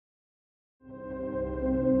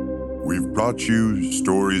we've brought you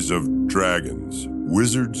stories of dragons,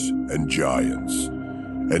 wizards, and giants.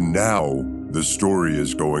 And now the story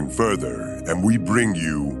is going further, and we bring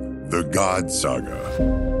you the God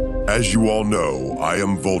Saga. As you all know, I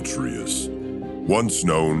am Voltrius, once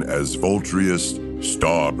known as Voltrius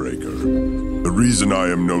Starbreaker. The reason I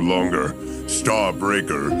am no longer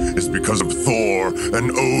Starbreaker is because of Thor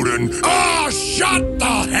and Odin. Oh, shut the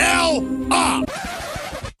hell up!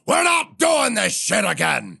 We're not doing this shit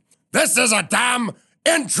again. This is a damn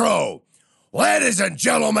intro. Ladies and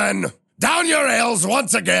gentlemen, down your heels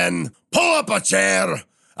once again, pull up a chair,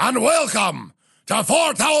 and welcome to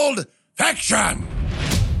Foretold Fiction.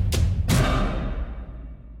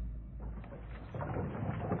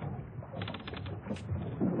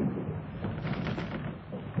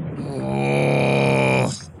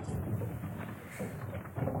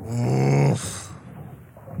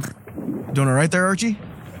 Doing all right there, Archie?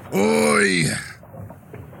 Oi!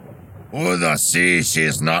 Oh, the sea,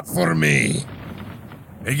 she's not for me.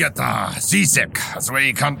 You get seasick. That's why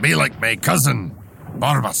you can't be like my cousin,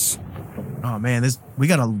 Barbas. Oh, man, we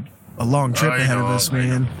got a long trip ahead of us,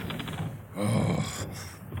 man. Oh.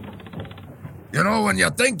 You know, when you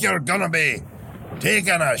think you're gonna be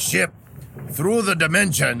taking a ship through the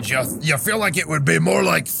dimensions, you feel like it would be more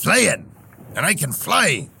like flying. And I can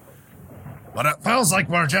fly. But it feels like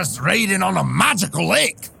we're just riding on a magical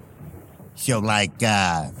lake. So like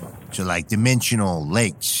dimensional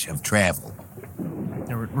lakes of travel.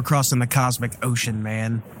 Yeah, we're crossing the cosmic ocean,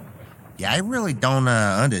 man. Yeah, I really don't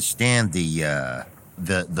understand the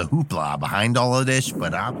hoopla behind all of this,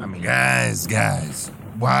 but I mean... Guys,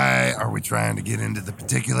 why are we trying to get into the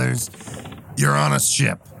particulars? You're on a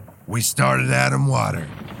ship. We started out in water.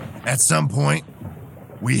 At some point,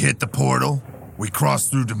 we hit the portal. We cross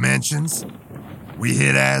through dimensions. We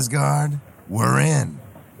hit Asgard. We're in.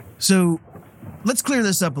 So, let's clear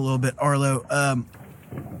this up a little bit, Arlo.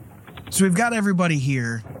 So we've got everybody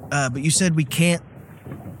here, but you said we can't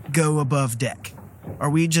go above deck.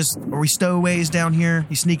 Are we stowaways down here?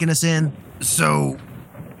 You sneaking us in? So,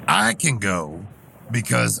 I can go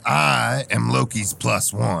because I am Loki's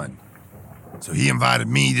 +1. So he invited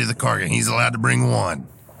me to the cargo. He's allowed to bring one,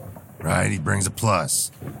 right? He brings a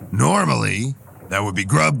plus. Normally, that would be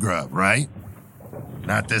Grub, right?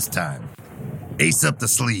 Not this time. Ace up the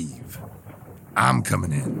sleeve. I'm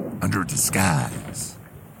coming in under disguise.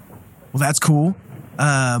 Well, that's cool.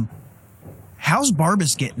 How's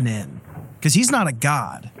Barbas getting in? Because he's not a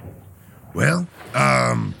god. Well,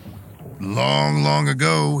 long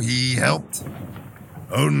ago, he helped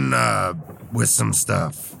Odin, with some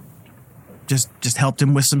stuff. Just helped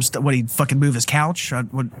him with some stuff. What, he'd fucking move his couch?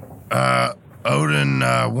 Odin, wanted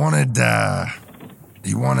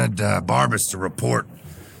Barbas to report,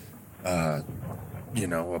 about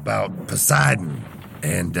Poseidon.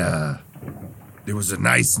 And, there was a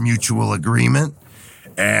nice mutual agreement.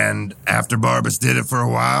 And after Barbas did it for a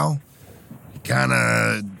while, he kind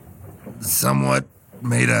of somewhat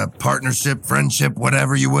made a partnership, friendship,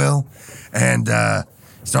 whatever you will. And,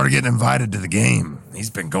 started getting invited to the game. He's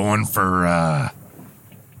been going for,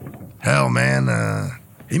 hell, man,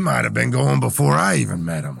 he might have been going before I even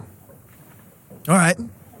met him. All right.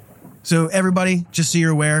 So everybody, just so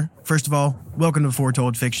you're aware, first of all, welcome to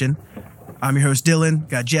Foretold Fiction. I'm your host, Dylan.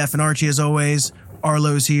 Got Jeff and Archie as always.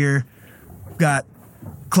 Arlo's here. Got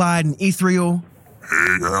Clyde and Ethereal.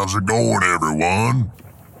 Hey, how's it going, everyone?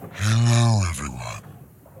 Hello, everyone.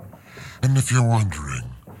 And if you're wondering,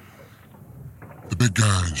 the big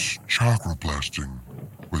guy's chakra blasting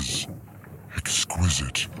was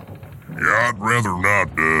exquisite. Yeah, I'd rather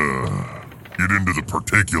not get into the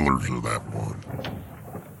particulars of that one.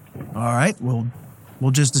 All right,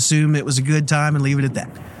 we'll just assume it was a good time and leave it at that.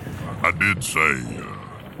 I did say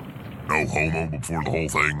no homo before the whole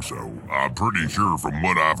thing, so I'm pretty sure from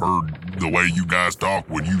what I've heard, the way you guys talk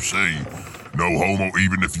when you say no homo,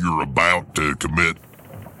 even if you're about to commit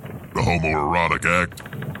the homoerotic act,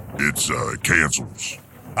 it's cancels.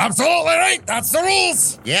 Absolutely right. That's the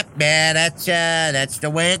rules. Yep, man, that's the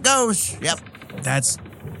way it goes. Yep. That's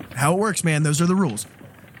how it works, man. Those are the rules.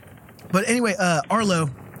 But anyway, Arlo,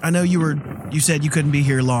 I know you said you couldn't be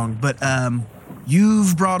here long, but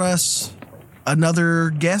you've brought us another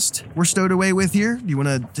guest we're stowed away with here. Do you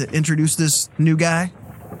want to introduce this new guy?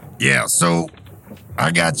 Yeah, so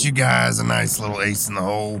I got you guys a nice little ace in the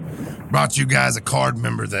hole. Brought you guys a card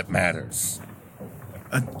member that matters.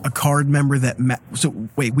 A card member that so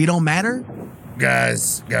wait, we don't matter?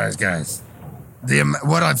 Guys.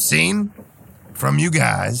 What I've seen from you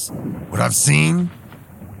guys, what I've seen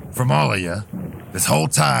from all of you this whole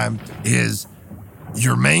time is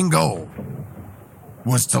your main goal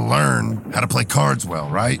was to learn how to play cards well,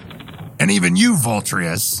 right? And even you,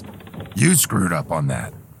 Voltrius, you screwed up on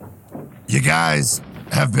that. You guys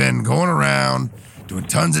have been going around doing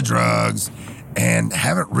tons of drugs and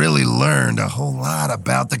haven't really learned a whole lot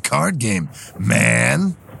about the card game.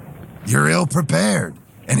 Man, you're ill prepared.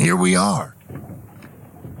 And here we are.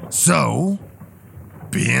 So,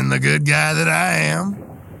 being the good guy that I am,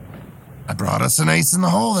 I brought us an ace in the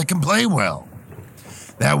hole that can play well.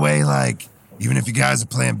 That way, like, even if you guys are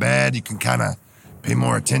playing bad, you can kind of pay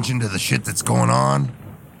more attention to the shit that's going on.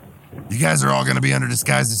 You guys are all going to be under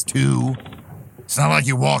disguises too. It's not like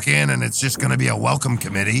you walk in and it's just going to be a welcome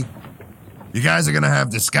committee. You guys are going to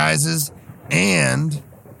have disguises, and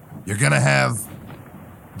you're going to have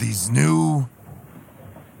these new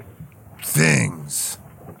things.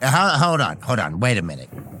 Hold on. Wait a minute.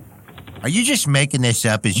 Are you just making this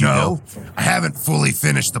up as you go? No, I haven't fully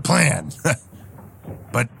finished the plan.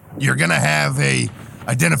 But you're going to have a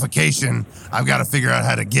identification. I've got to figure out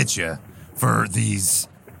how to get you for these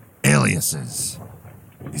aliases,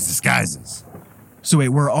 these disguises. So wait,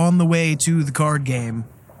 we're on the way to the card game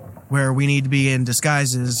where we need to be in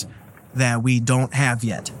disguises that we don't have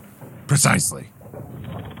yet. Precisely.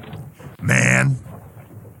 Man,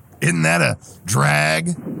 isn't that a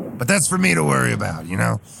drag? But that's for me to worry about, you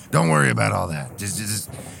know? Don't worry about all that. Just.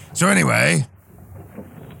 So anyway,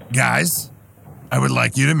 guys, I would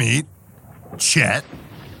like you to meet Chet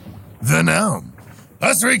the Gnome.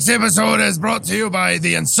 Last week's episode is brought to you by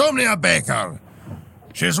the Insomnia Baker.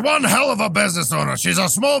 She's one hell of a business owner. She's a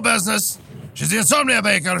small business. She's the Insomnia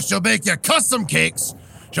Baker. She'll bake you custom cakes.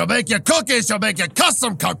 She'll bake you cookies. She'll bake you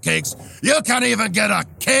custom cupcakes. You can even get a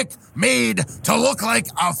cake made to look like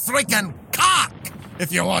a freaking cock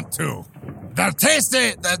if you want to. They're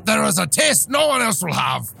tasty. There is a taste no one else will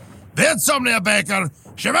have. The Insomnia Baker,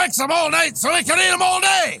 she makes them all night so we can eat them all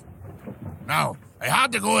day. Now, I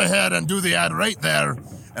had to go ahead and do the ad right there,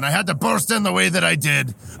 and I had to burst in the way that I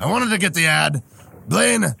did. I wanted to get the ad.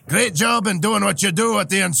 Blaine, great job in doing what you do at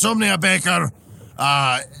the Insomnia Baker.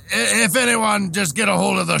 If anyone, just get a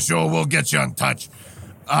hold of the show. We'll get you in touch.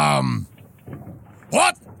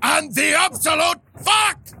 What? And the absolute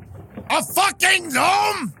fuck? A fucking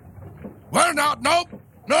gnome? We're not, no,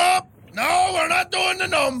 we're not doing the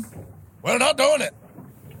gnome. We're not doing it.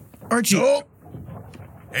 Archie. Nope.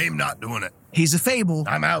 I'm not doing it. He's a fable.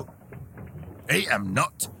 I'm out. I am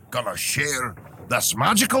not gonna share this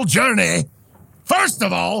magical journey. First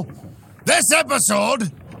of all, this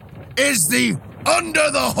episode is the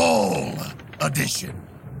Under the Hole edition.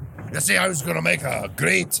 You see, I was gonna make a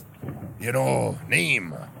great,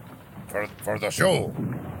 name for the show.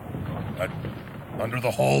 Under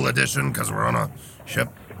the Hole edition, because we're on a ship.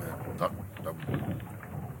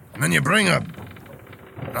 And then you bring a...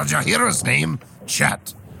 Did you hear his name?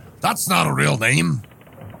 Chet. That's not a real name.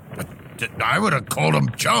 I would have called him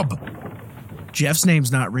Chub. Jeff's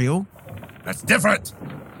name's not real. That's different.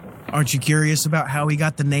 Aren't you curious about how he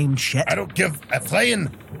got the name Chet? I don't give a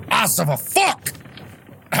flying ass of a fuck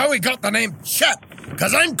how he got the name Chet,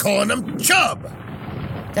 because I'm calling him Chub.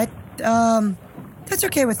 That's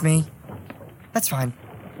okay with me. That's fine.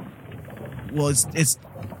 Well, it's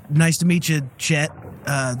nice to meet you, Chet.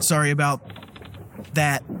 Sorry about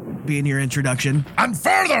that being your introduction. And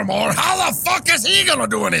furthermore, how the fuck is he gonna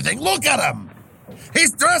do anything? Look at him.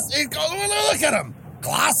 He's dressed, look at him.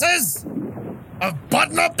 Glasses? A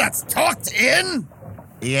button-up that's tucked in?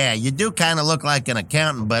 Yeah, you do kind of look like an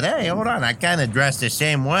accountant, but hey, hold on, I kind of dress the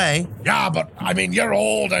same way. Yeah, but, I mean, you're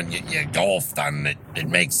old and you golfed and it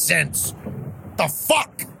makes sense. The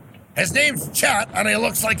fuck? His name's Chet and he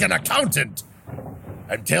looks like an accountant.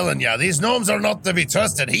 I'm telling you, these gnomes are not to be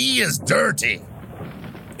trusted. He is dirty.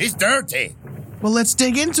 He's dirty. Well, let's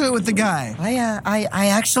dig into it with the guy. I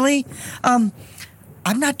actually, I'm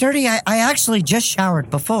not dirty. I actually just showered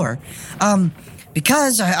before.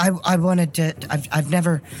 Because I wanted to, I've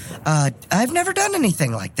never done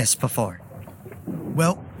anything like this before.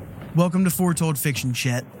 Well, welcome to Foretold Fiction,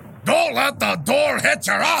 Chet. Don't let the door hit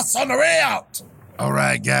your ass on the way out. All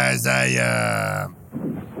right, guys, gonna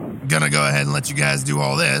go ahead and let you guys do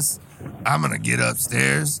all this. I'm gonna get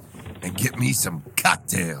upstairs and get me some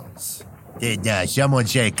cocktails. Did someone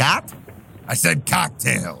say cock? I said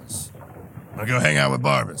cocktails. I'm gonna go hang out with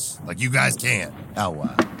Barbas, like you guys can.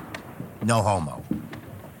 Oh, no homo. All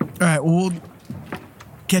right, well, we'll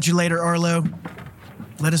catch you later, Arlo.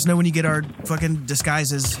 Let us know when you get our fucking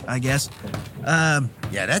disguises, I guess. Yeah,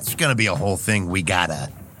 that's gonna be a whole thing we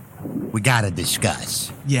gotta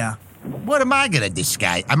discuss. Yeah. What am I gonna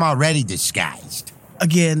disguise? I'm already disguised.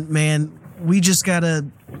 Again, man, we just gotta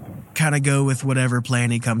kind of go with whatever plan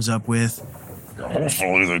he comes up with.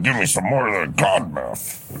 Hopefully they give me some more of that god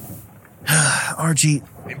mouth. Archie,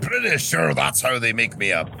 I'm pretty sure that's how they make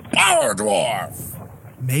me a power dwarf.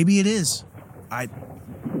 Maybe it is.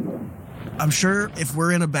 I'm sure if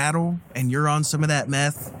we're in a battle and you're on some of that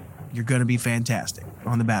meth, you're going to be fantastic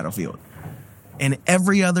on the battlefield. In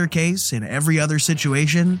every other case, in every other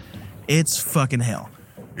situation, it's fucking hell.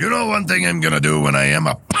 You know one thing I'm gonna do when I am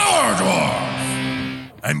a power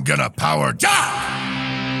dwarf? I'm gonna power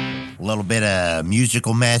Jack! A little bit of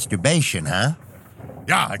musical masturbation, huh?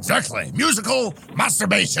 Yeah, exactly. Musical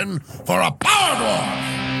masturbation for a power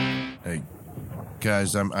dwarf! Hey,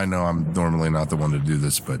 guys, I know I'm normally not the one to do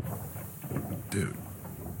this, but... Dude,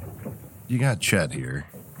 you got Chet here.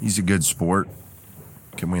 He's a good sport.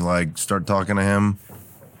 Can we, start talking to him?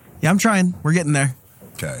 Yeah, I'm trying. We're getting there.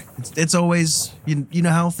 Okay. It's always, you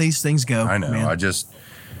know how these things go. I know. Man. I just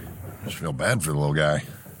feel bad for the little guy.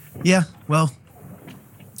 Yeah, well,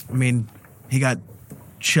 I mean, he got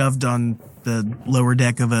shoved on the lower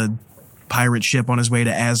deck of a pirate ship on his way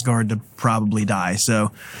to Asgard to probably die.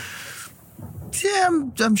 So, yeah,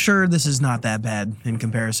 I'm sure this is not that bad in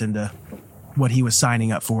comparison to what he was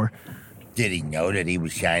signing up for. Did he know that he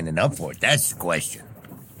was signing up for it? That's the question.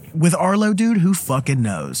 With Arlo, dude, who fucking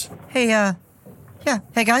knows? Hey,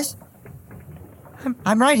 hey guys.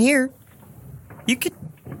 I'm right here. You could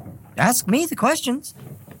ask me the questions.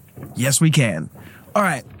 Yes, we can. All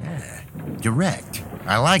right. Direct.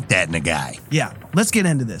 I like that in a guy. Yeah, let's get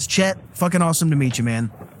into this. Chet, fucking awesome to meet you,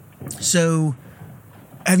 man. So,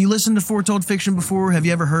 have you listened to Foretold Fiction before? Have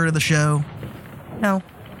you ever heard of the show? No.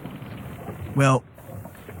 Well,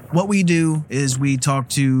 what we do is we talk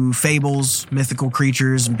to fables, mythical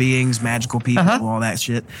creatures and beings, magical people, all that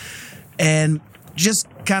shit, and just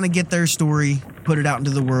kind of get their story, put it out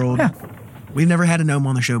into the world. Yeah. We've never had a gnome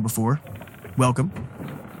on the show before. Welcome.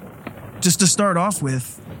 Just to start off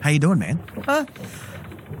with, how you doing, man?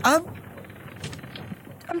 I'm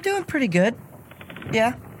doing pretty good.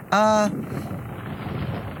 Yeah.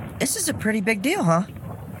 This is a pretty big deal, huh?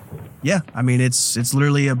 Yeah, I mean it's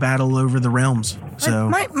literally a battle over the realms. So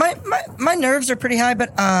my nerves are pretty high,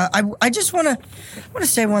 but I just want to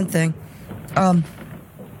say one thing.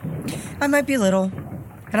 I might be little,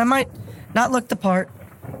 and I might not look the part,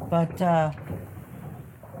 but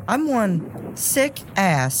I'm one sick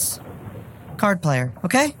ass card player.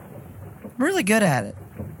 Okay, I'm really good at it.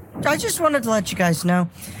 I just wanted to let you guys know.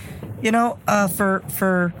 You know, for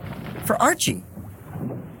Archie.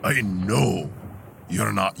 I know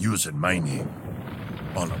you're not using my name.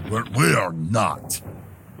 We are not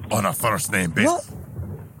on a first name basis. Well,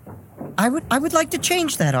 I would like to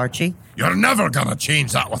change that, Archie. You're never gonna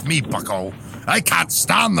change that with me, bucko. I can't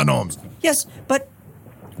stand the gnomes. Yes, but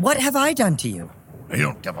what have I done to you? I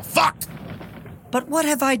don't give a fuck. But what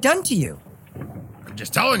have I done to you? I'm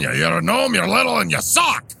just telling you, you're a gnome, you're little, and you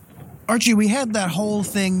suck. Archie, we had that whole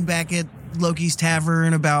thing back at Loki's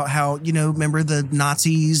Tavern about how, remember the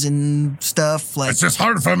Nazis and stuff? It's just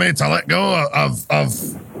hard for me to let go of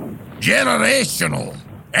generational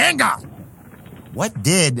anger. What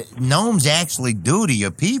did gnomes actually do to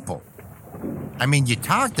your people? I mean, you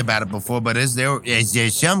talked about it before, but is there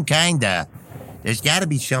some kind of... There's got to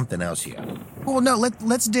be something else here. Well, no,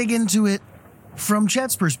 let's dig into it from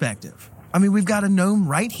Chet's perspective. I mean, we've got a gnome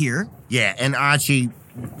right here. Yeah, and Archie,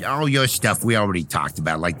 all your stuff we already talked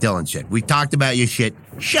about, like Dylan said. We talked about your shit.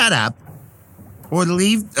 Shut up. Or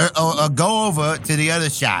leave, or go over to the other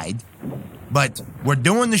side. But we're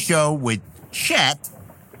doing the show with Chet,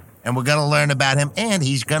 and we're going to learn about him, and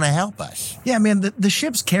he's going to help us. Yeah, man, the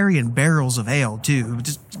ship's carrying barrels of ale, too.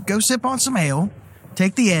 Just go sip on some ale,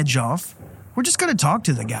 take the edge off. We're just going to talk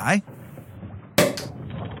to the guy.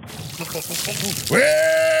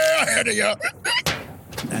 Well, ahead of you.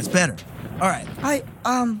 That's better. All right. I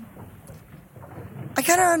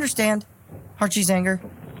kind of understand Archie's anger.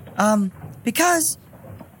 Because,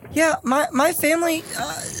 yeah, my family,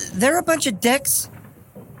 they're a bunch of dicks.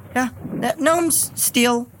 Yeah, gnomes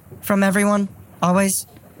steal from everyone, always.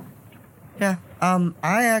 Yeah, I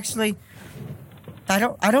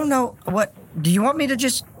don't know what, do you want me to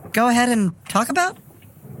just go ahead and talk about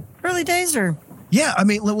early days, or? Yeah, I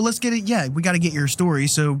mean, well, let's get it. Yeah, we got to get your story.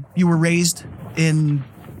 So you were raised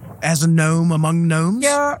as a gnome among gnomes?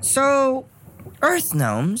 Yeah, so earth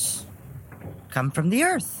gnomes come from the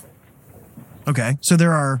earth. Okay, so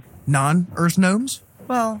there are non-earth gnomes?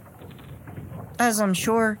 Well, as I'm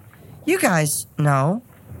sure you guys know,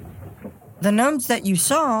 the gnomes that you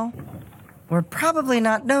saw were probably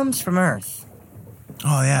not gnomes from Earth.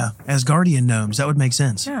 Oh, yeah. Asgardian gnomes. That would make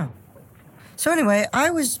sense. Yeah. So anyway, I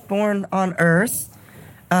was born on Earth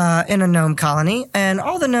in a gnome colony, and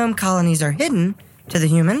all the gnome colonies are hidden to the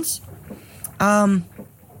humans.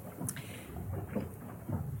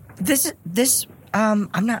 This I'm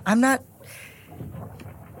not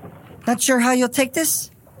sure how you'll take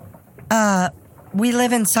this. We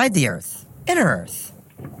live inside the Earth. Inner Earth.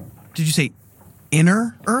 Did you say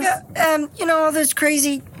inner Earth? Yeah, you know, all those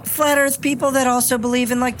crazy flat Earth people that also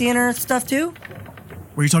believe in, like, the inner Earth stuff, too?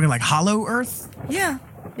 Were you talking like hollow Earth? Yeah,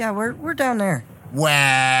 we're down there.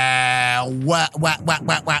 Well, what?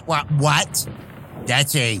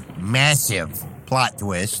 That's a massive plot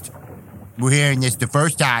twist. We're hearing this the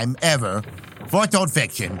first time ever, foretold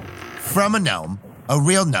fiction, from a gnome, a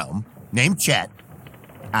real gnome, named Chet.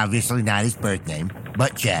 Obviously not his birth name,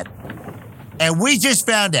 but Chet. And we just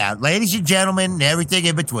found out, ladies and gentlemen, and everything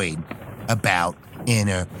in between, about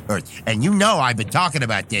inner Earth. And you know I've been talking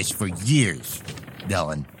about this for years,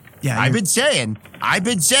 Dylan. Yeah, I've been saying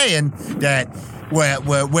that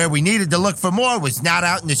where we needed to look for more was not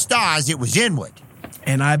out in the stars, it was inward.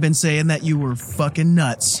 And I've been saying that you were fucking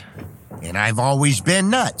nuts. And I've always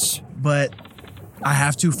been nuts. But I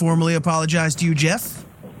have to formally apologize to you, Jeff.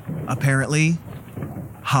 Apparently,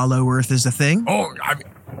 hollow Earth is a thing. Oh,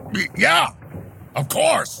 yeah, of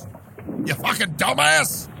course. You fucking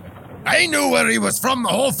dumbass. I knew where he was from the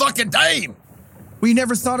whole fucking time. We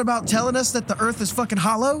never thought about telling us that the Earth is fucking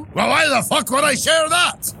hollow? Well, why the fuck would I share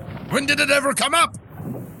that? When did it ever come up?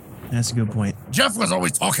 That's a good point. Jeff was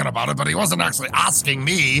always talking about it, but he wasn't actually asking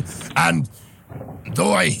me. And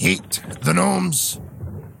though I hate the gnomes,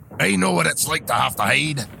 I know what it's like to have to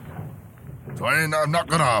hide. So I'm not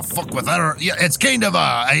gonna fuck with her. Yeah, it's kind of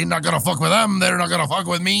I'm not gonna fuck with them, they're not gonna fuck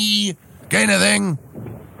with me kind of thing.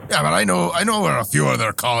 Yeah, but I know where a few of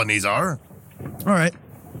their colonies are. All right.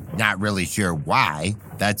 Not really sure why.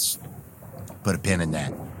 That's... Put a pin in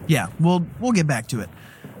that. Yeah, we'll get back to it.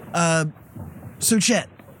 So Chet,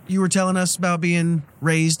 you were telling us about being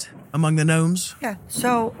raised among the gnomes? Yeah.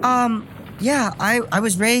 So, yeah, I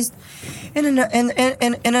was raised in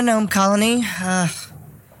a gnome colony,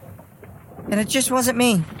 and it just wasn't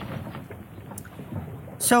me.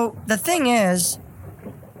 So the thing is,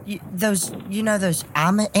 those Amish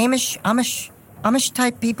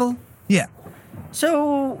type people. Yeah.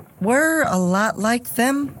 So we're a lot like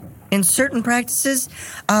them in certain practices.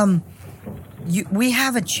 We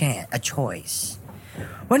have a choice.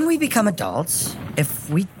 When we become adults, if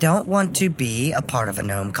we don't want to be a part of a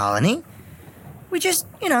gnome colony, we just,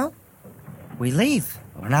 we leave.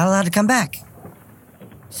 We're not allowed to come back.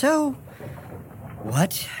 So,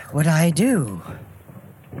 what would I do?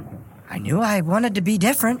 I knew I wanted to be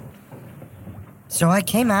different. So I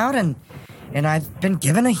came out and I've been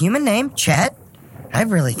given a human name, Chet. I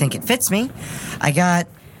really think it fits me. I got,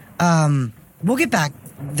 we'll get back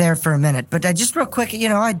there for a minute, but just real quick,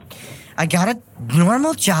 I got a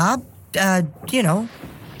normal job,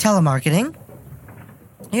 telemarketing,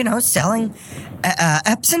 selling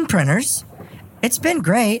Epson printers. It's been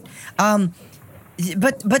great. But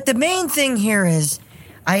the main thing here is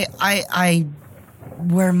I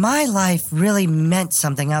where my life really meant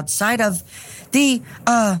something outside of the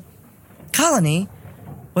colony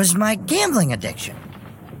was my gambling addiction.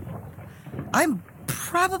 I'm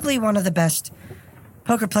probably one of the best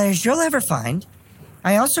poker players you'll ever find.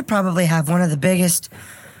 I also probably have one of the biggest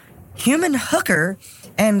human hooker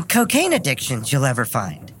and cocaine addictions you'll ever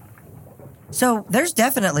find. So there's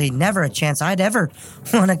definitely never a chance I'd ever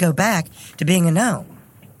want to go back to being a gnome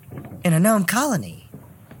in a gnome colony.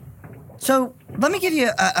 So let me give you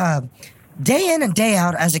a day in and day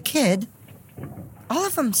out as a kid, all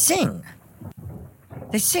of them sing.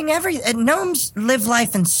 They sing gnomes live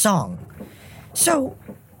life in song. So,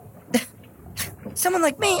 someone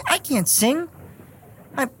like me, I can't sing.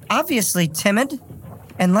 I'm obviously timid.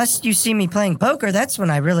 Unless you see me playing poker, that's when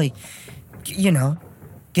I really,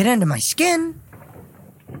 get into my skin.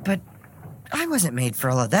 But I wasn't made for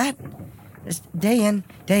all of that. Just day in,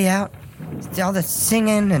 day out. All the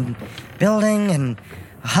singing and building and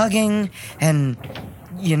hugging and,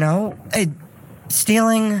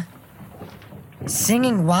 stealing.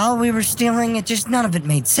 Singing while we were stealing, none of it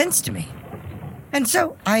made sense to me. And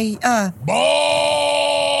so I, Boring!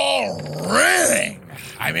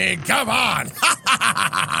 I mean, come on!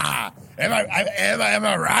 Am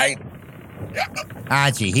I right?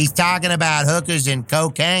 Archie, he's talking about hookers and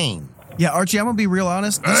cocaine. Yeah, Archie, I'm gonna be real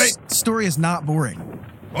honest. This Hey. story is not boring.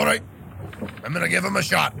 All right, I'm gonna give him a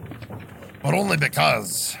shot. But only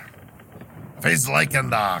because if he's liking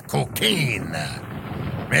the cocaine,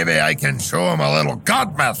 maybe I can show him a little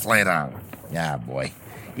god meth later. Yeah, boy.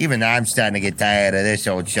 Even I'm starting to get tired of this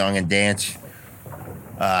old song and dance.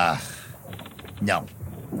 No.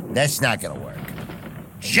 That's not gonna work.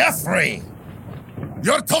 Jeffrey,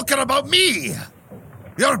 you're talking about me,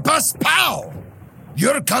 your best pal.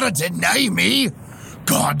 You're gonna deny me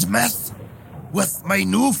god meth? with my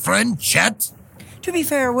new friend Chet? To be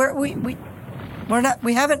fair, we're not.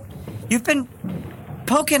 We haven't. You've been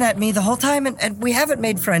poking at me the whole time, and we haven't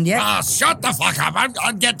made friend yet. Ah, shut the fuck up.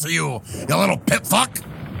 I'll get to you, you little pip fuck.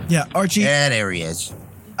 Yeah, Archie. Yeah, there he is.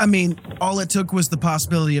 I mean, all it took was the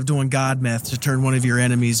possibility of doing God meth to turn one of your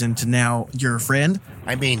enemies into now your friend.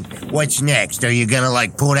 I mean, what's next? Are you gonna,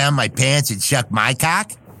 like, pull down my pants and suck my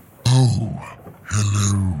cock? Oh,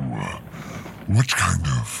 hello. What kind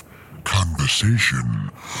of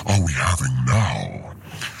conversation are we having now?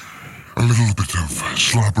 A little bit of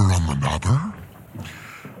slobber on the knobber?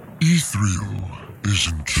 Ethereal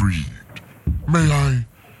is intrigued. May I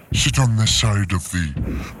sit on this side of the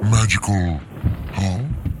magical hall?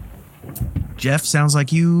 Jeff, sounds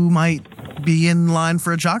like you might be in line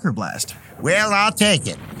for a chakra blast. Well, I'll take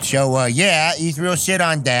it. So, yeah, Ethereal, sit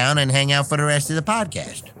on down and hang out for the rest of the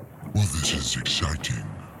podcast. Well, this is exciting.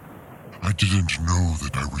 I didn't know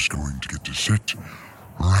that I was going to get to sit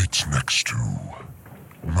right next to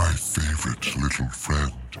my favorite little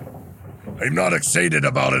friend. I'm not excited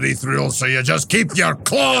about it, Ethereal, so you just keep your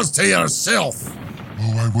claws to yourself.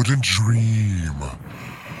 Oh, I wouldn't dream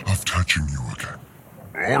of touching you again.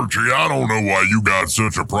 Archie, I don't know why you got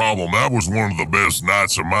such a problem. That was one of the best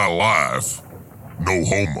nights of my life. No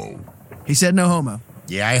homo. He said no homo.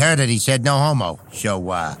 Yeah, I heard it. He said no homo. So,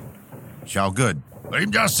 it's all good.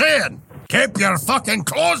 I'm just saying, keep your fucking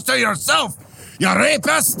claws to yourself, you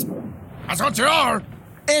rapist. That's what you are.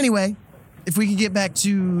 Anyway, if we could get back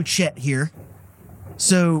to Chet here.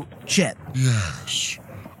 So, Chet, Yes,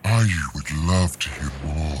 I would love to hear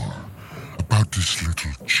more about this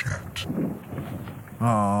little Chet.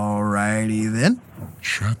 alrighty then.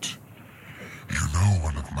 Chet, you know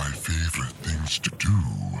one of my favorite things to do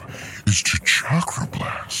is to chakra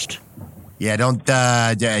blast. Yeah, don't,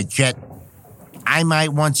 Chet. I might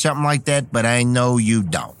want something like that, but I know you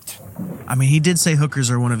don't. I mean, he did say hookers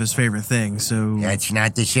are one of his favorite things, so... That's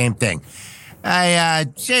not the same thing.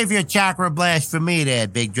 Save your chakra blast for me there,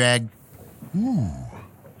 Big Drag. Ooh,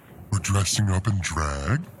 we're dressing up in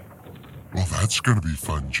drag? Well, that's gonna be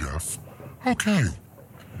fun, Jeff. Okay,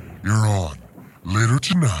 you're on. Later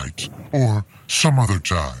tonight, or some other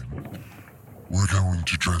time, we're going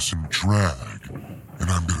to dress in drag, and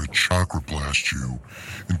I'm gonna chakra blast you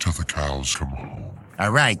until the cows come home.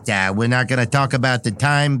 All right, we're not going to talk about the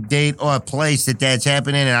time, date, or place that's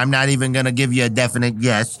happening, and I'm not even going to give you a definite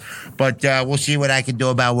yes, but we'll see what I can do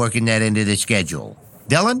about working that into the schedule.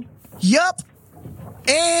 Dylan? Yup.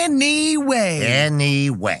 Anyway.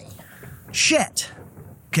 Chet.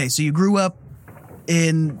 Okay, so you grew up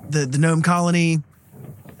in the gnome colony.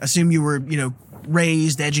 Assume you were,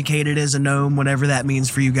 raised, educated as a gnome, whatever that means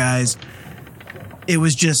for you guys. It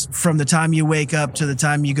was just from the time you wake up to the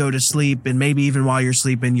time you go to sleep, and maybe even while you're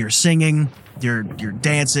sleeping, you're singing, you're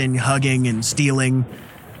dancing, hugging, and stealing,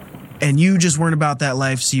 and you just weren't about that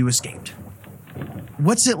life, so you escaped.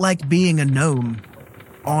 What's it like being a gnome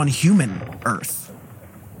on human Earth?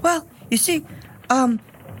 Well, you see, You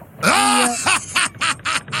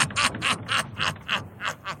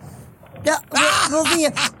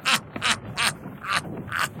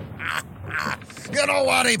know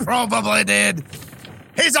what he probably did?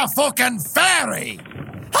 He's a fucking fairy!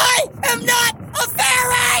 I am not a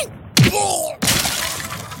fairy!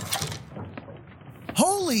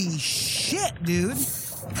 Holy shit, dude.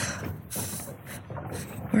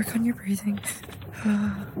 Work on your breathing.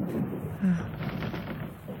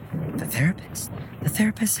 The therapist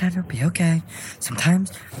said it'll be okay.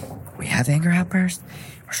 Sometimes we have anger outbursts.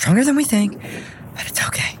 We're stronger than we think, but it's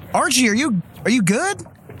okay. Archie, are you good?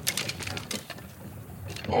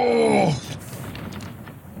 Oh.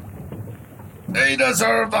 He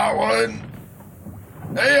deserved that one.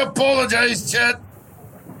 He apologized, Chet.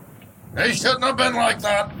 He shouldn't have been like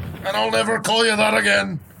that, and I'll never call you that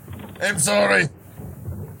again. I'm sorry.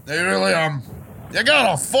 I really am. You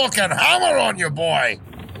got a fucking hammer on you, boy.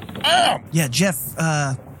 I am. Yeah, Jeff,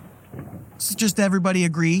 just everybody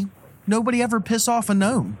agree. Nobody ever piss off a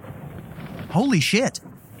gnome. Holy shit.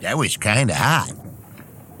 That was kind of hot.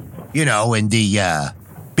 In the,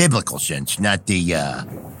 biblical sense, not the,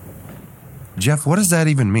 Jeff, what does that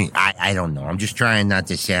even mean? I don't know. I'm just trying not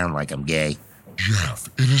to sound like I'm gay. Jeff,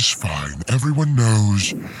 it is fine. Everyone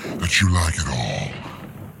knows that you like it all.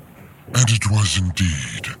 And it was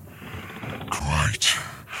indeed quite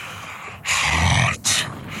hot.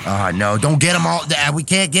 Oh, no, don't get them all. We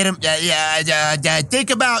can't get them.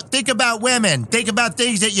 Think about women. Think about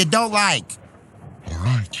things that you don't like. All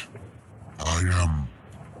right. I am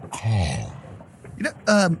calm.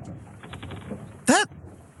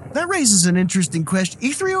 That raises an interesting question.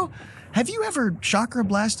 Ethereal, have you ever chakra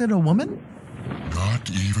blasted a woman? Not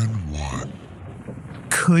even one.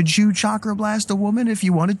 Could you chakra blast a woman if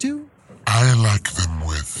you wanted to? I like them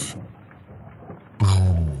with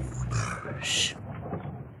boners.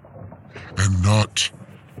 And not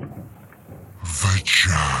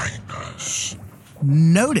vaginas.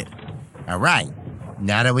 Noted. All right.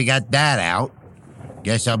 Now that we got that out,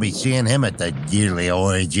 guess I'll be seeing him at the yearly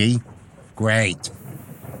orgy. Great.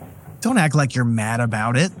 Don't act like you're mad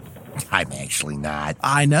about it. I'm actually not.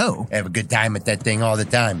 I know. I have a good time at that thing all the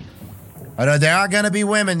time. Although there are going to be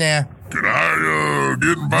women there. Can I,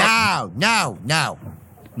 get involved?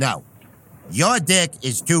 No. Your dick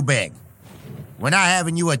is too big. We're not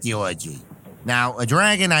having you at the orgy. Now, a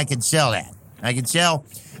dragon, I can sell that. I can sell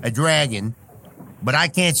a dragon, but I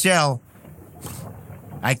can't sell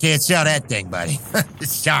that thing, buddy.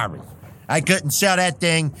 Sorry. I couldn't sell that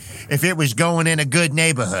thing if it was going in a good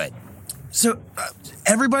neighborhood. So,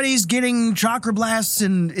 everybody's getting chakra blasts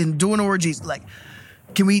and doing orgies. Like,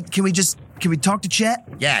 can we talk to Chet?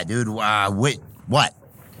 Yeah, dude, what?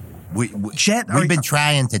 Chet, We've been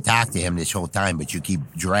trying to talk to him this whole time, but you keep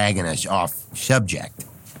dragging us off subject.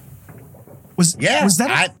 Was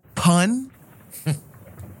that a pun?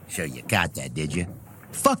 So you got that, did you?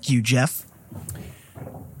 Fuck you, Jeff.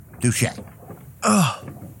 Touche. Oh,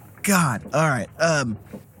 God. All right.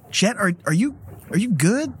 Chet, are you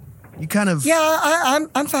good? You kind of... Yeah,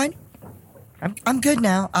 I'm fine. I'm good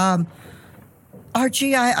now.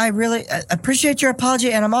 Archie, I really appreciate your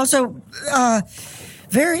apology, and I'm also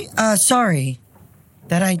very sorry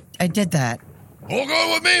that I did that. All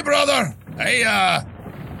good with me, brother. Hey, I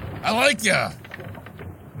like ya.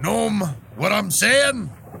 Gnome, what I'm saying?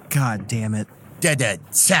 God damn it.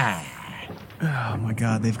 Da-da-da. Oh, my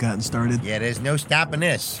God. They've gotten started. Yeah, there's no stopping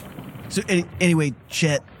this. So, anyway,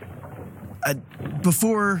 Chet,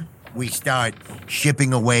 before... We start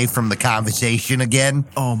shipping away from the conversation again.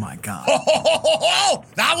 Oh, my God. Oh,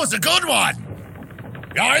 that was a good one.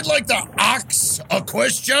 I'd like to ask a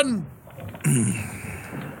question.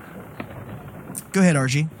 Go ahead,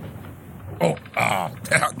 Archie. Oh,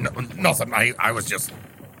 nothing. I was just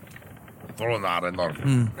throwing that in there.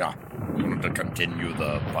 Yeah, wanted to continue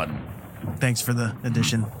the fun. Thanks for the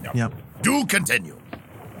addition. Yep. Do continue.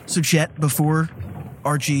 So, Chet, before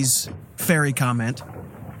Archie's fairy comment,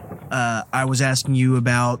 I was asking you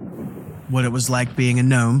about what it was like being a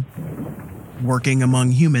gnome, working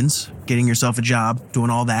among humans, getting yourself a job, doing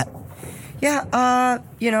all that. Yeah, I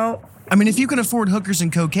mean, if you can afford hookers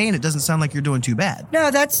and cocaine, it doesn't sound like you're doing too bad.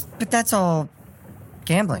 No, that's all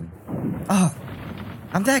gambling. Oh,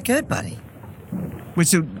 I'm that good, buddy. Wait,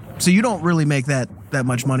 so you don't really make that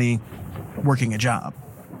much money working a job?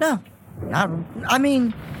 No, I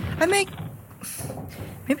mean, I make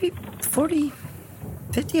maybe 40,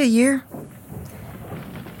 50 a year.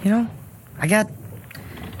 I got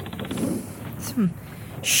some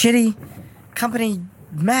shitty company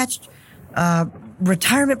matched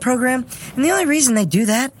retirement program, and the only reason they do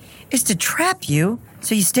that is to trap you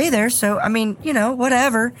so you stay there. So I mean,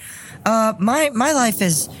 whatever. My life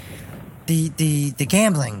is the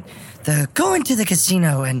gambling, the going to the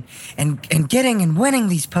casino and getting and winning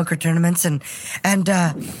these poker tournaments and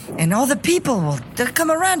all the people will come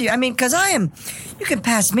around you. I mean, because you can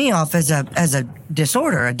pass me off as a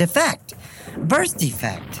disorder, a defect, birth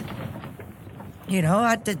defect.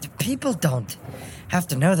 The people don't have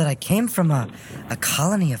to know that I came from a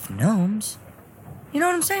colony of gnomes. You know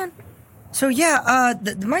what I'm saying? So yeah,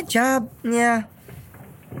 my job, yeah,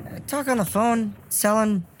 I talk on the phone,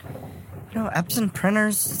 selling, Epson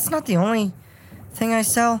printers. It's not the only thing I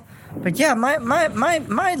sell, but yeah, my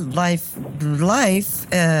life,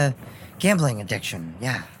 gambling addiction.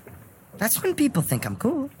 Yeah, that's when people think I'm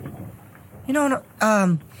cool.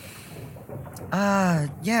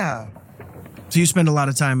 Yeah. So you spend a lot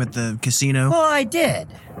of time at the casino? Well, I did,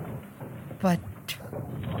 but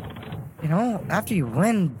after you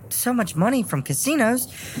win so much money from casinos,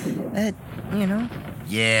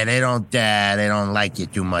 Yeah, they don't like you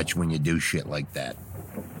too much when you do shit like that.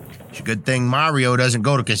 It's a good thing Mario doesn't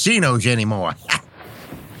go to casinos anymore.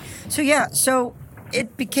 So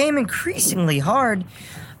it became increasingly hard.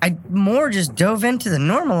 I more just dove into the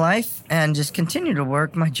normal life and just continued to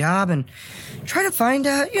work my job and try to find,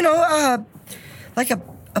 like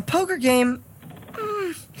a poker game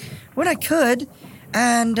when I could.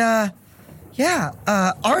 And,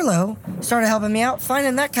 Arlo started helping me out,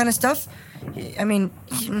 finding that kind of stuff. I mean,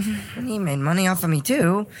 he made money off of me,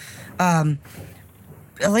 too.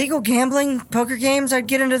 Illegal gambling, poker games, I'd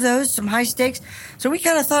get into those, some high stakes. So we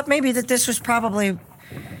kind of thought maybe that this was probably the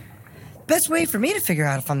best way for me to figure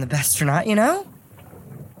out if I'm the best or not,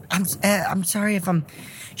 I'm sorry if I'm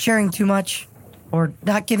sharing too much. or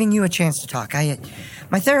not giving you a chance to talk.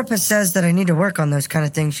 My therapist says that I need to work on those kind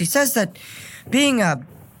of things. She says that being a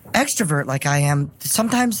extrovert like I am,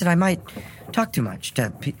 sometimes that I might talk too much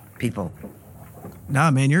to people.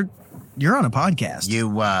 Nah, man, you're on a podcast.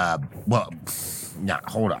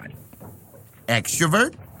 Hold on.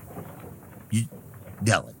 Extrovert?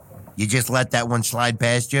 Dylan, you just let that one slide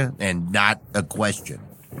past you and not a question.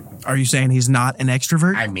 Are you saying he's not an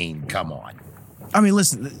extrovert? I mean, come on. I mean,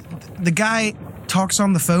 listen, the guy talks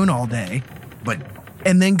on the phone all day, But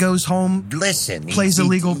and then goes home, listen, plays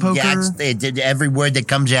illegal poker. Every word that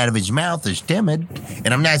comes out of his mouth is timid,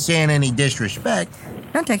 and I'm not saying any disrespect,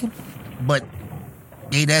 Not taken. but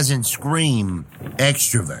he doesn't scream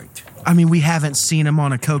extrovert. I mean, we haven't seen him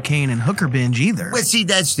on a cocaine and hooker binge either. Well, see,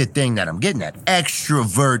 that's the thing that I'm getting at.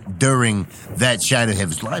 Extrovert during that side of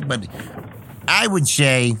his life, but I would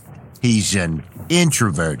say he's an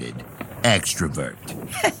introverted extrovert.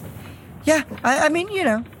 Yeah, I mean,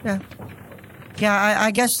 yeah. Yeah, I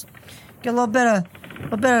guess get a little bit of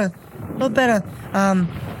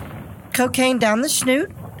cocaine down the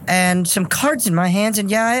snoot and some cards in my hands, and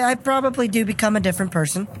yeah, I probably do become a different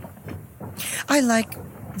person. I like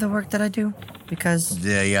the work that I do because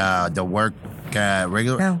The work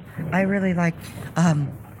regular. no, I really like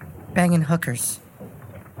banging hookers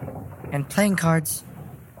and playing cards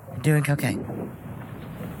and doing cocaine.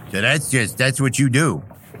 So that's what you do.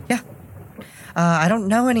 Yeah. I don't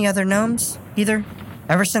know any other gnomes either.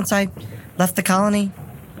 Ever since I left the colony,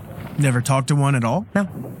 Never talked to one at all? no.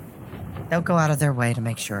 They'll go out of their way to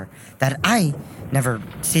make sure that I never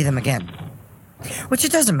see them again. Which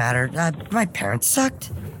it doesn't matter. My parents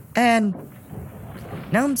sucked. And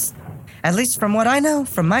gnomes, at least from what I know,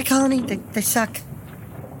 from my colony, they suck.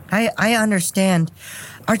 I understand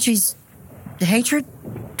Archie's hatred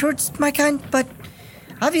towards my kind, but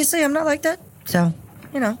obviously I'm not like that. So,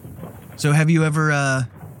 So have you ever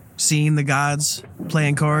seen the gods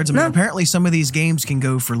playing cards? I mean, No. apparently some of these games can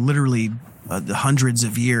go for literally hundreds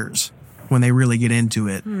of years when they really get into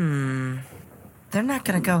it. they're not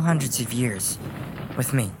going to go hundreds of years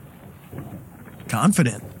with me.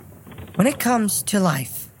 Confident. When it comes to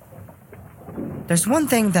life, there's one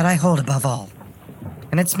thing that I hold above all,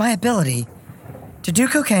 and it's my ability to do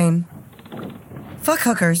cocaine, fuck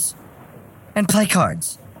hookers, and play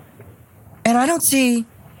cards. And I don't see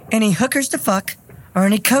any hookers to fuck or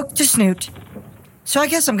any coke to snoot, so I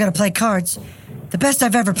guess I'm gonna play cards the best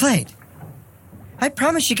I've ever played. I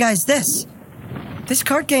promise you guys this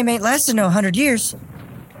card game ain't lasting no 100 years.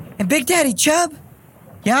 And Big Daddy Chub,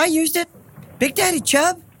 yeah, I used it. Big Daddy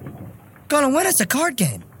Chub, gonna win us a card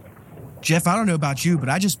game. Jeff, I don't know about you, but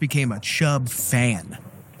I just became a Chub fan.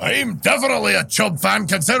 I'm definitely a Chub fan,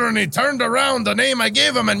 considering he turned around the name I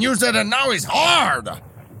gave him and used it, and now he's hard.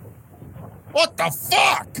 What the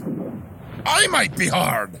fuck? I might be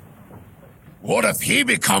hard. What if he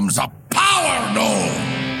becomes a power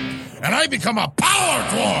gnome, and I become a power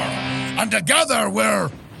dwarf, and together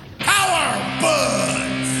we're power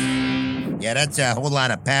buds? Yeah, that's a whole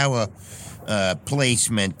lot of power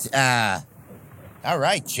placement. All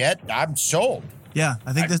right, Chet, I'm sold. Yeah,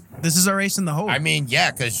 I think this is our ace in the hole. I mean,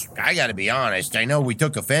 yeah, because I got to be honest. I know we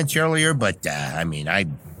took offense earlier, but I mean,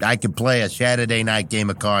 I could play a Saturday night game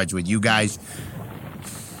of cards with you guys.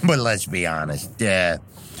 But let's be honest.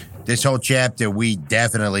 This whole chapter, we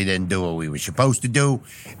definitely didn't do what we were supposed to do.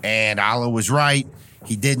 And Allah was right.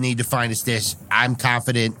 He did need to find us this. I'm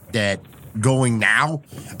confident that going now,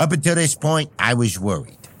 up until this point, I was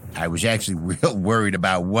worried. I was actually real worried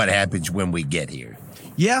about what happens when we get here.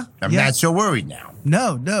 yeah. I'm not so worried now.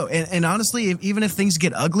 No. And honestly, even if things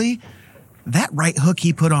get ugly, that right hook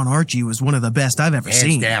he put on Archie was one of the best I've ever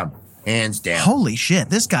seen. Hands down. Holy shit,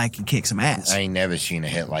 this guy can kick some ass. I ain't never seen a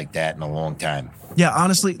hit like that in a long time. Yeah,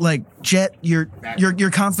 honestly, like Jet, your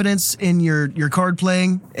confidence in your card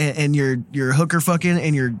playing and your hooker fucking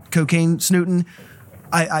and your cocaine snooting,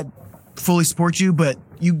 I fully support you, but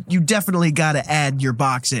you definitely got to add your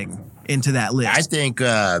boxing into that list. I think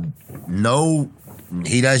no,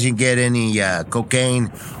 he doesn't get any cocaine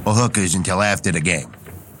or hookers until after the game,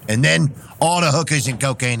 and then all the hookers and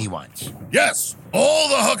cocaine he wants. Yes, all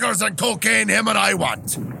the hookers and cocaine him and I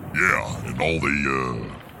want. Yeah, and all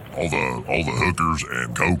the hookers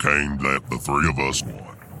and cocaine that the three of us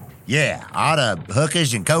want. Yeah, all the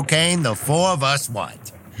hookers and cocaine the four of us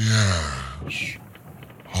want. Yes,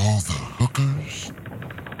 all the hookers,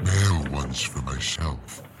 male ones for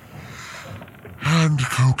myself, and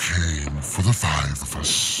cocaine for the five of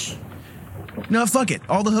us. No, fuck it.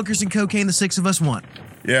 All the hookers and cocaine the six of us want.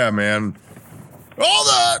 Yeah, man. All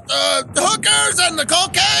the hookers and the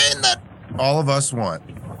cocaine that All of us want.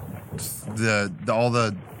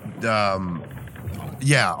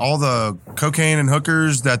 Yeah, all the cocaine and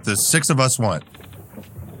hookers that the 6 of us want.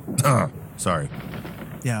 Sorry.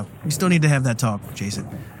 Yeah, we still need to have that talk, Jason.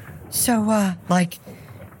 So,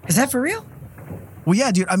 is that for real? Well,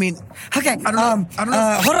 yeah, dude. I mean, Okay. I don't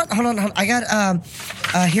know. Hold on. I got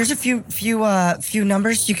here's a few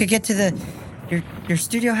numbers you could get to your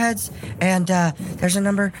studio heads, and there's a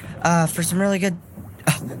number for some really good.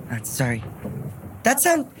 Oh, sorry. That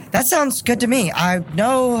sounds good to me. I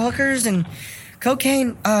know hookers and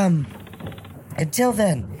cocaine. Until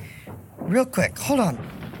then, real quick, hold on.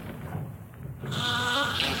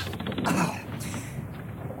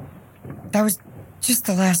 That was just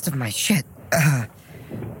the last of my shit. So,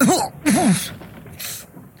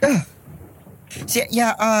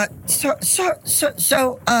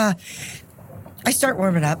 I start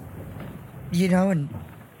warming up, and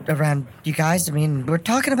around you guys. I mean, we're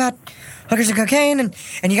talking about hookers and cocaine, and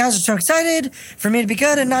you guys are so excited for me to be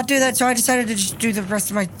good and not do that, so I decided to just do the rest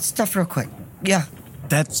of my stuff real quick. Yeah.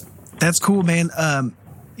 that's cool, man.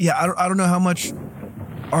 Yeah, I don't know how much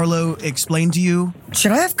Arlo explained to you.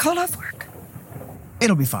 Should I have called off work?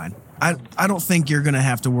 It'll be fine. I don't think you're gonna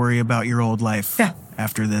have to worry about your old life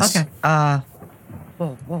after this. Okay.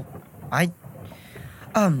 Well, I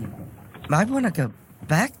want to go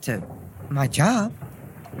back to my job.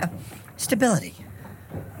 Stability.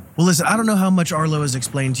 Well, listen, I don't know how much Arlo has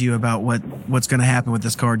explained to you about what's going to happen with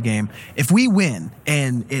this card game. If we win,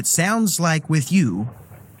 and it sounds like with you,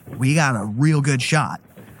 we got a real good shot.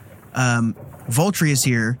 Voltrius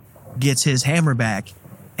here gets his hammer back,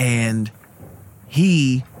 and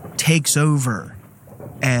he takes over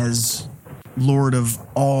as Lord of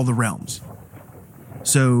all the realms.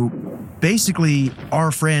 So basically,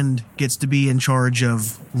 our friend gets to be in charge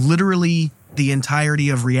of literally the entirety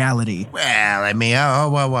of reality. Well, I mean,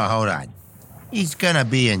 hold on. He's gonna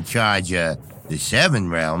be in charge of the 7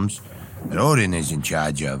 realms that Odin is in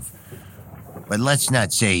charge of. But let's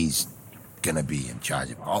not say he's gonna be in charge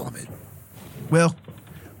of all of it. Well,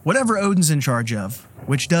 whatever Odin's in charge of,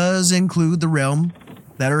 which does include the realm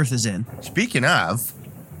that Earth is in. Speaking of,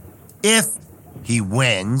 if he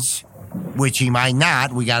wins, which he might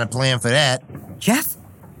not, we got a plan for that. Jeff,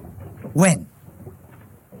 win.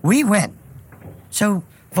 We win. So,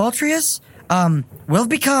 Voltrius, will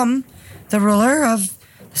become the ruler of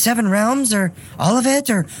the 7 realms, or all of it,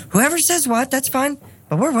 or whoever says what, that's fine.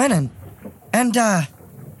 But we're winning. And,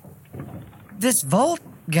 this Volt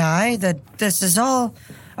guy that this is all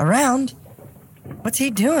around, what's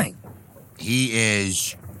he doing? He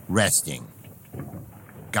is resting.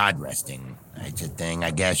 God resting. It's a thing,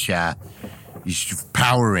 I guess. He's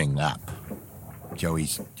powering up. So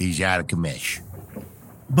he's out of commish.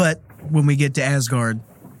 But when we get to Asgard,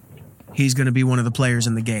 he's going to be one of the players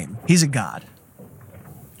in the game. He's a god.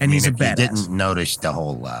 And he's a badass. You didn't notice the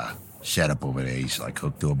whole setup over there. He's like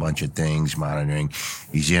hooked to a bunch of things, monitoring.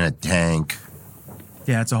 He's in a tank.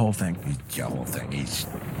 Yeah, it's a whole thing. It's a whole thing. He's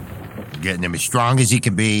getting him as strong as he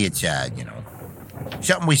can be. It's,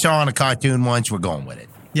 something we saw on a cartoon once. We're going with it.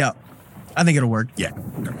 Yeah, I think it'll work. Yeah.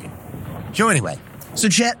 So anyway. So,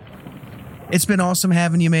 Chet, it's been awesome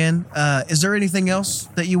having you, man. Is there anything else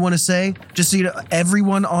that you want to say? Just so you know,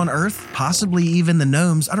 everyone on Earth, possibly even the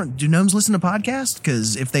gnomes. Do gnomes listen to podcasts?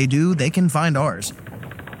 Because if they do, they can find ours.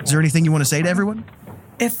 Is there anything you want to say to everyone?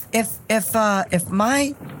 If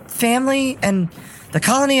my family and the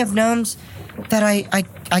colony of gnomes that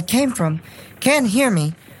I came from can hear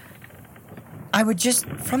me, I would just,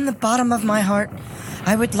 from the bottom of my heart,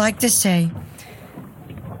 I would like to say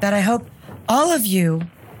that I hope all of you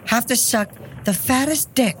have to suck the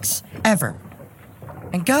fattest dicks ever.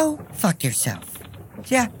 And go fuck yourself.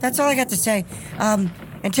 Yeah, that's all I got to say.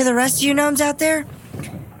 And to the rest of you gnomes out there,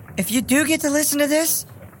 if you do get to listen to this,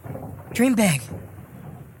 dream big.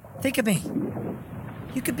 Think of me.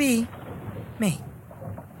 You could be me.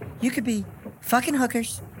 You could be fucking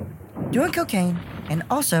hookers, doing cocaine, and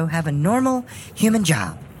also have a normal human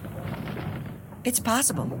job. It's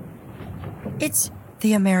possible. It's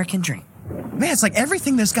the American dream. Man, it's like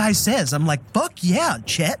everything this guy says. I'm like, fuck yeah,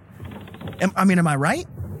 Chet. Am I right?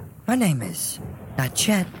 My name is not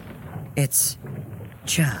Chet. It's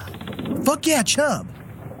Chub. Fuck yeah, Chub.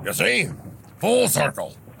 You see? Full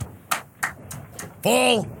circle.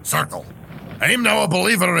 Full circle. I'm now a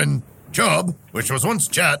believer in Chub, which was once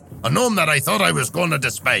Chet, a gnome that I thought I was going to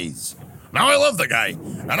despise. Now I love the guy,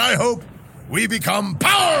 and I hope we become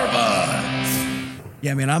power buds.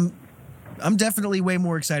 Yeah, man, I'm definitely way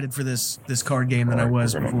more excited for this card game than I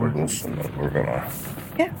was before.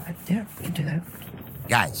 Yeah, we can do that.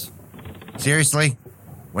 Guys, seriously?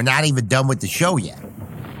 We're not even done with the show yet.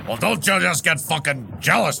 Well, don't you just get fucking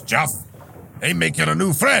jealous, Jeff. I'm making a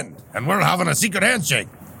new friend. and we're having a secret handshake.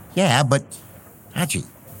 Yeah, but Archie,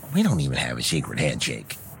 we don't even have a secret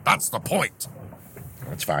handshake. That's the point.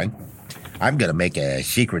 That's fine. I'm gonna make a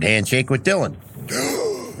secret handshake with Dylan.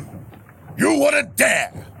 You wouldn't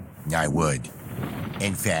dare. I would.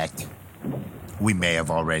 In fact, we may have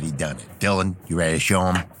already done it. Dylan, you ready to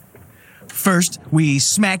show him? First, we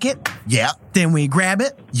smack it, Yeah, then we grab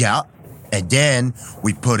it. yeah. And then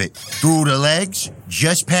we put it through the legs,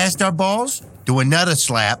 just past our balls, do another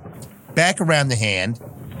slap, back around the hand,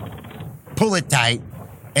 pull it tight,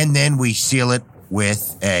 and then we seal it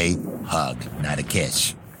with a hug, not a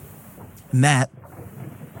kiss. And that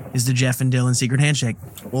is the Jeff and Dylan secret handshake.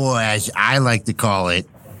 Or as I like to call it,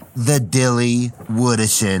 the Dilly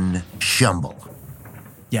Woodison Shumble.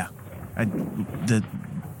 Yeah. The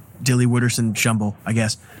Dilly Wooderson Shumble, I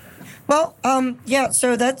guess. Well, yeah,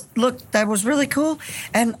 so that was really cool.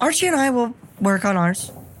 And Archie and I will work on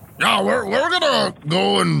ours. Yeah, we're gonna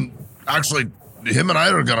go and actually, him and I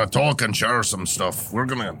are gonna talk and share some stuff. We're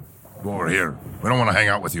gonna go over here. We don't want to hang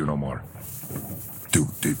out with you no more.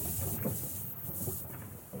 Dude.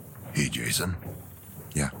 Hey, Jason.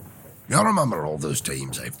 Yeah. Y'all remember all those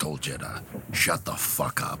times I've told you to shut the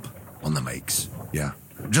fuck up on the mics? Yeah.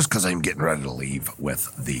 Just because I'm getting ready to leave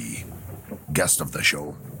with the guest of the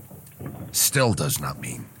show still does not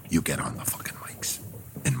mean you get on the fucking mics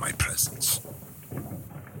in my presence.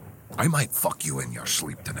 I might fuck you in your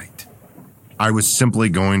sleep tonight. I was simply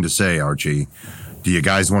going to say, Archie, do you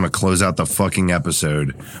guys want to close out the fucking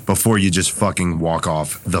episode before you just fucking walk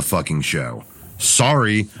off the fucking show?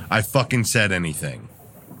 Sorry, I fucking said anything.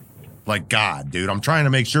 Like, God, dude, I'm trying to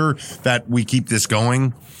make sure that we keep this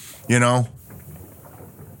going, you know?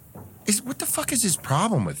 What the fuck is his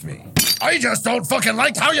problem with me? I just don't fucking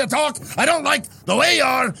like how you talk. I don't like the way you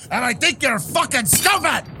are, and I think you're fucking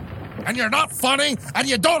stupid. And you're not funny, and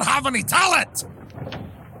you don't have any talent.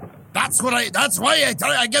 That's why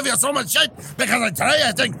I give you so much shit, because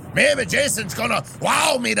I think maybe Jason's gonna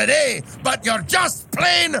wow me today, but you're just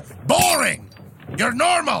plain boring. You're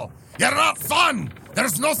normal. You're not fun.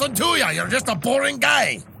 There's nothing to you. You're just a boring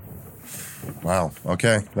guy. Wow.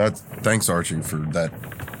 Okay. Thanks, Archie, for that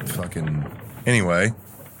fucking... Anyway.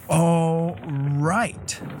 All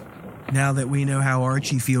right. Now that we know how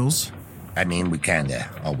Archie feels. I mean, we kinda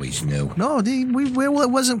always knew. No,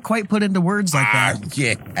 it wasn't quite put into words like that.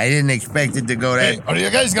 Yeah, I didn't expect it to go that... Hey, are you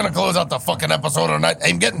guys gonna close out the fucking episode or not?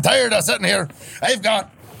 I'm getting tired of sitting here. I've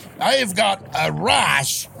got a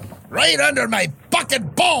rash right under my fucking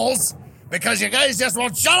balls because you guys just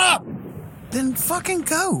won't shut up. Then fucking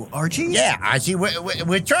go, Archie. Yeah, Archie,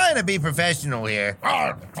 we're trying to be professional here.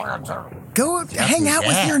 Go hang out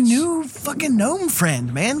with your new fucking gnome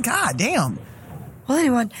friend, man. God damn. Well,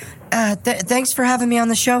 anyway, thanks for having me on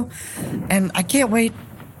the show, and I can't wait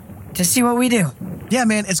to see what we do. Yeah,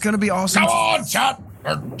 man, it's gonna be awesome. Come on, Chub.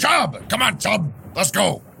 Come on, Chub. Let's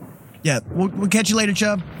go. Yeah, we'll catch you later,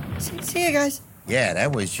 Chub. See you guys. Yeah,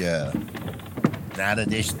 that was not a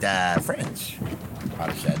just friends. All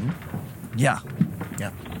of a sudden. Yeah.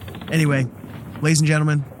 Yeah. Anyway, ladies and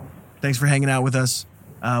gentlemen, thanks for hanging out with us.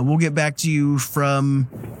 We'll get back to you from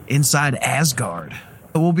inside Asgard.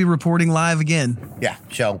 We'll be reporting live again. Yeah,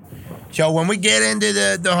 so when we get into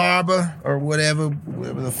the harbor or whatever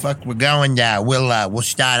the fuck we're going, we'll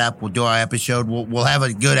start up. We'll do our episode. We'll have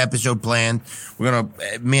a good episode planned.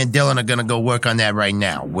 Me and Dylan are gonna go work on that right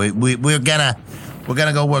now. We're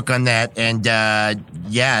gonna go work on that, and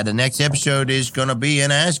the next episode is gonna be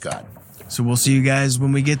in Asgard. So we'll see you guys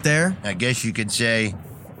when we get there. I guess you could say,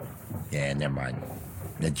 yeah, never mind.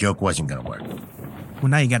 The joke wasn't gonna work. Well,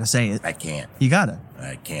 now you gotta say it. I can't. You gotta.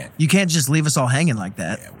 I can't. You can't just leave us all hanging like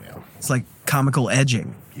that. Yeah, well. It's like comical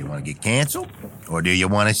edging. You want to get canceled, or do you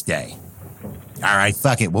want to stay? All right,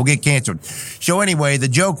 fuck it. We'll get canceled. So anyway, the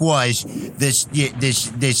joke was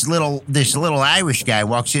this little Irish guy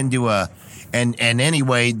walks into and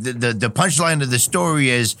anyway, the punchline of the story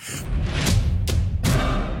is